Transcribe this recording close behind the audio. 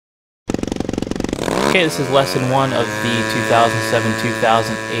Okay, this is lesson 1 of the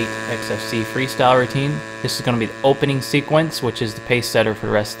 2007-2008 XFC freestyle routine. This is going to be the opening sequence, which is the pace setter for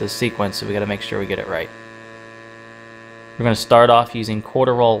the rest of the sequence, so we got to make sure we get it right. We're going to start off using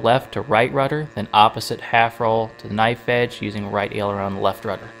quarter roll left to right rudder, then opposite half roll to the knife edge using right aileron left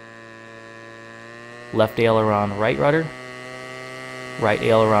rudder. Left aileron right rudder, right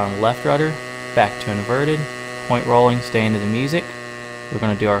aileron left rudder, back to inverted, point rolling, staying to the music. We're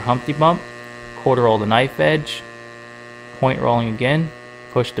going to do our humpty bump. Quarter roll the knife edge, point rolling again,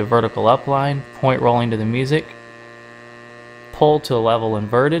 push the vertical up line, point rolling to the music, pull to level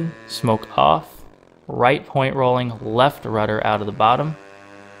inverted, smoke off, right point rolling, left rudder out of the bottom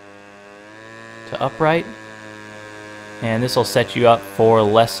to upright, and this will set you up for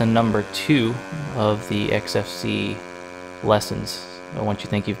lesson number 2 of the XFC lessons. Once you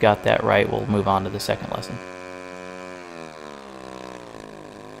think you've got that right, we'll move on to the second lesson.